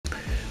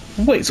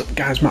What's up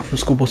guys, Matt from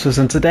Schoolbusters,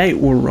 and today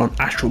we're on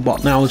Astro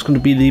Bot. Now it's going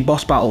to be the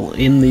boss battle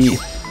in the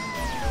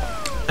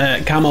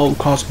Camo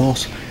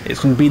Cosmos. It's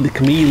going to be the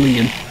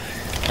chameleon.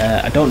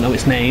 I don't know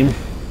its name,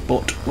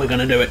 but we're going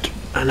to do it.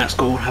 And let's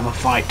go and have a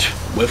fight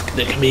with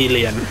the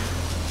chameleon.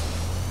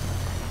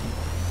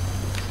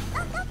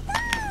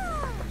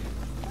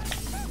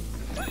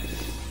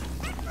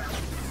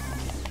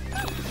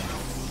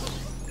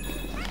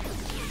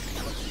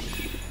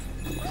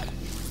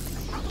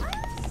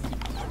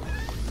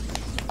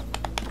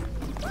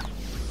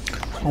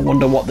 I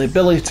wonder what the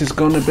ability is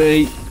going to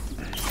be.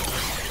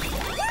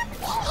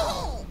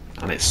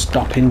 And it's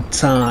stopping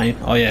time.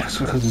 Oh yes,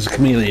 because it's a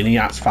chameleon, he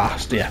acts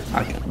fast. Yeah,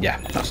 I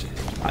get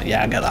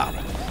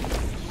that.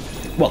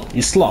 Well,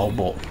 he's slow,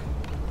 but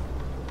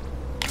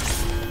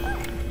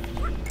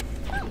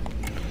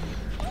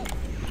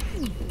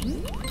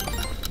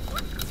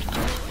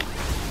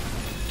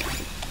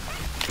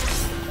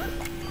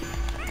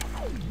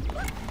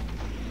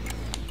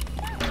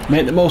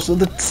make the most of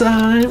the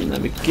time. There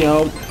we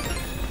go.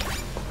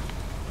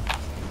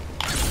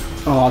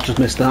 Oh, I just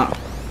missed that.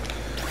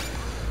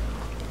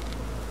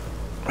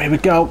 Here we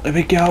go, here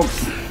we go.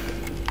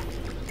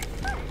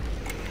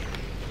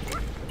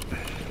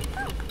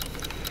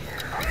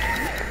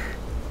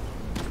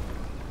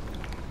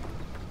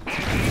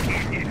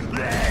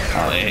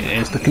 Oh,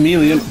 here's the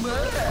chameleon.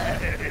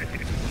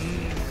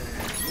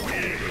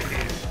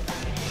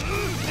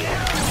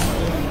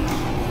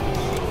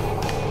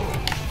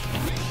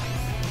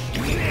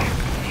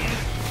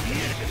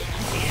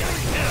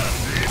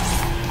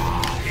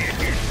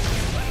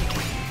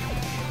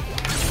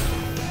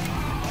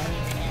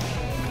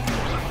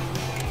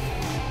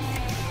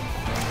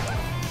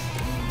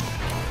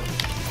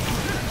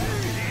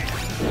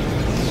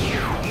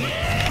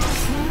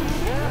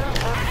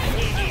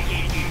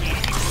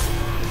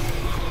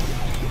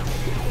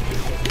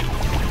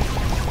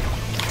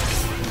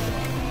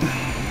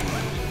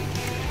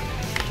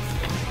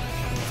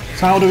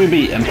 So how do we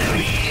beat him?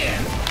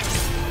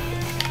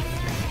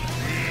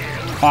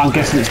 Oh, I'm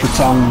guessing it's the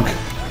tongue.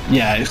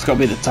 Yeah, it's got to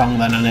be the tongue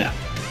then, isn't it?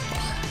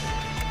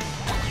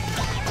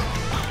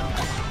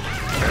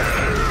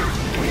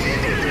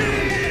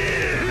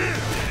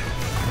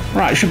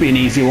 Right, it should be an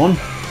easy one.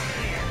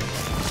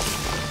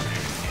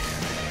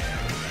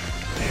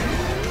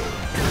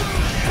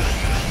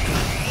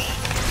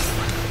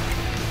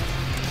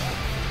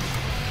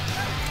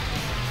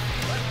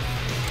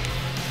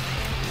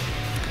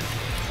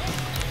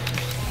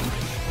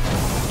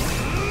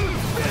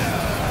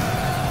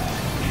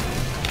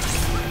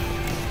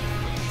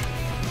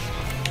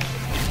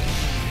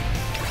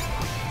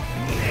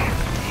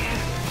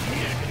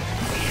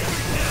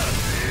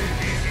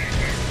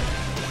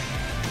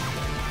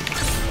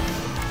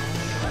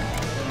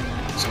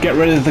 Get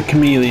rid of the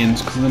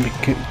chameleons, because then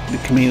the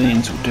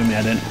chameleons will do me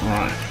head in.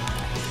 Right.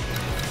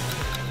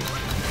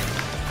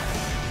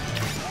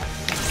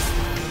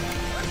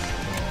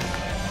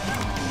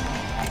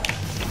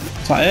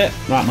 Is that it?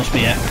 Right, must be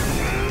it.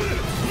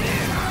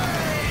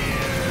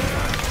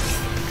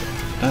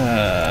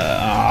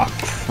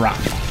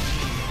 Crap.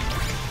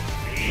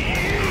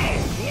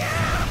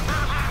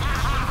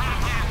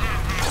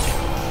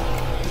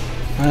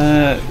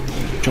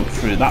 Jump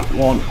through that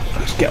one.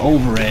 Let's get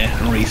over here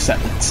and reset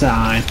the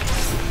time.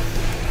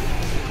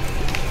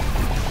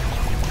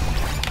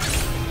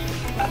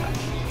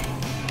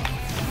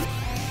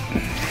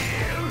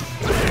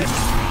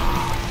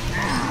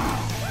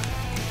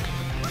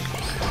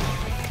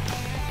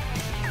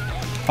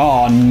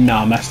 Oh no,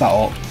 I messed that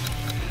up.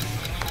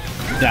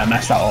 Yeah, I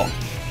messed that up.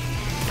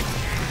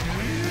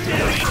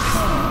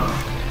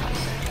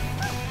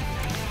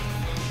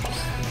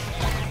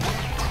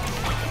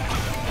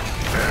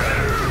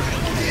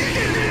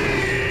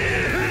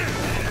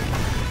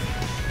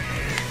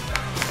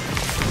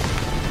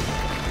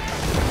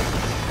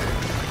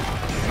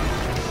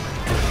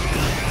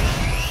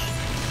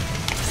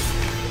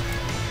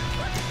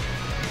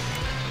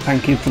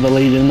 Thank you for the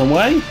leading the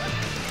way.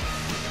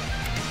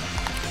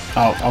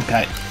 Oh,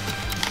 okay.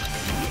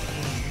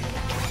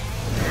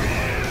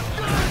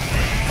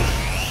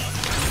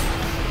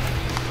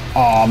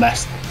 Oh, I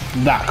messed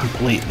that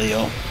completely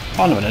up.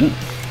 Oh no, I didn't.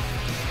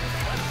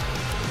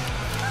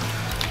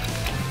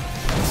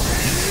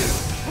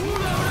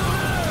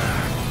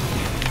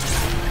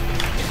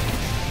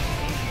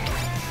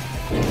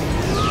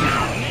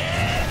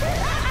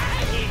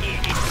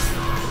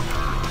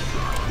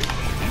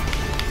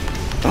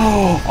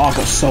 Oh, I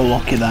got so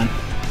lucky then.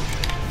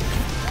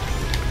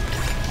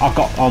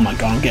 Oh my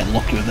god, I'm getting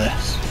lucky with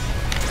this.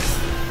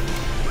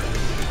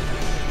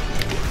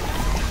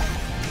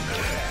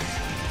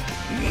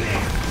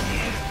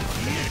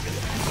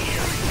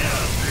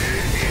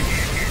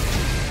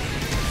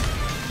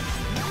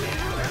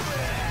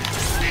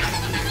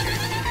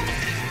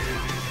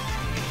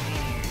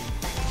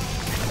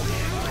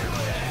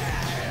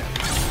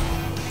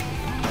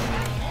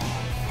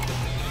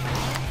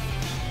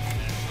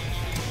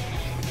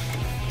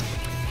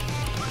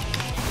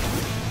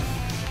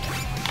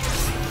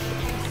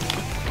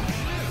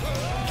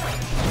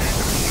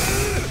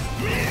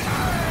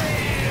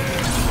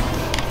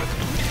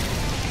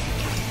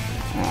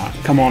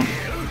 Come on.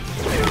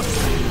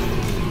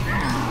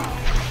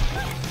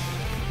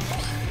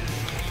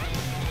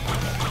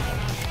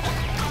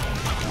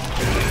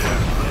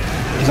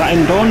 Is that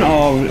him done,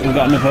 or we've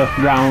got another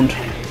round?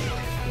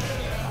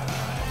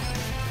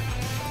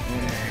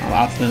 Oh,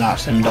 I think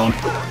that's him done.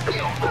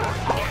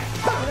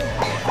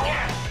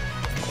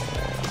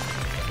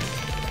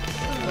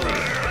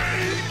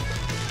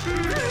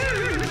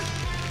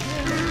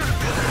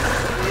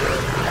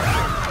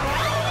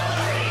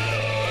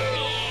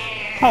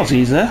 That was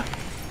easy. That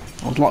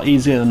was a lot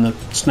easier than the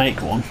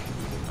snake one,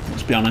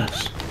 let's be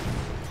honest.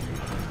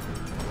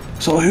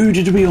 So who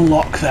did we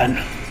unlock then?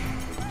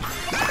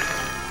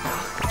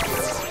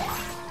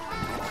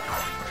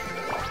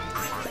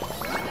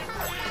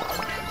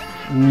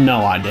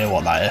 No idea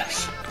what that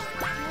is.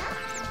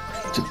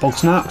 Is it bug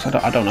snacks?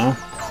 I don't know.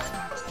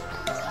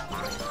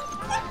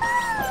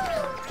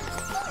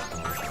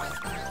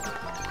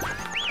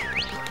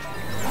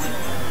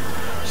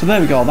 So there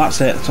we go, that's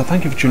it. So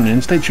thank you for tuning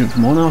in. Stay tuned for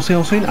more and I'll see you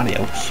all soon.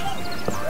 Adios.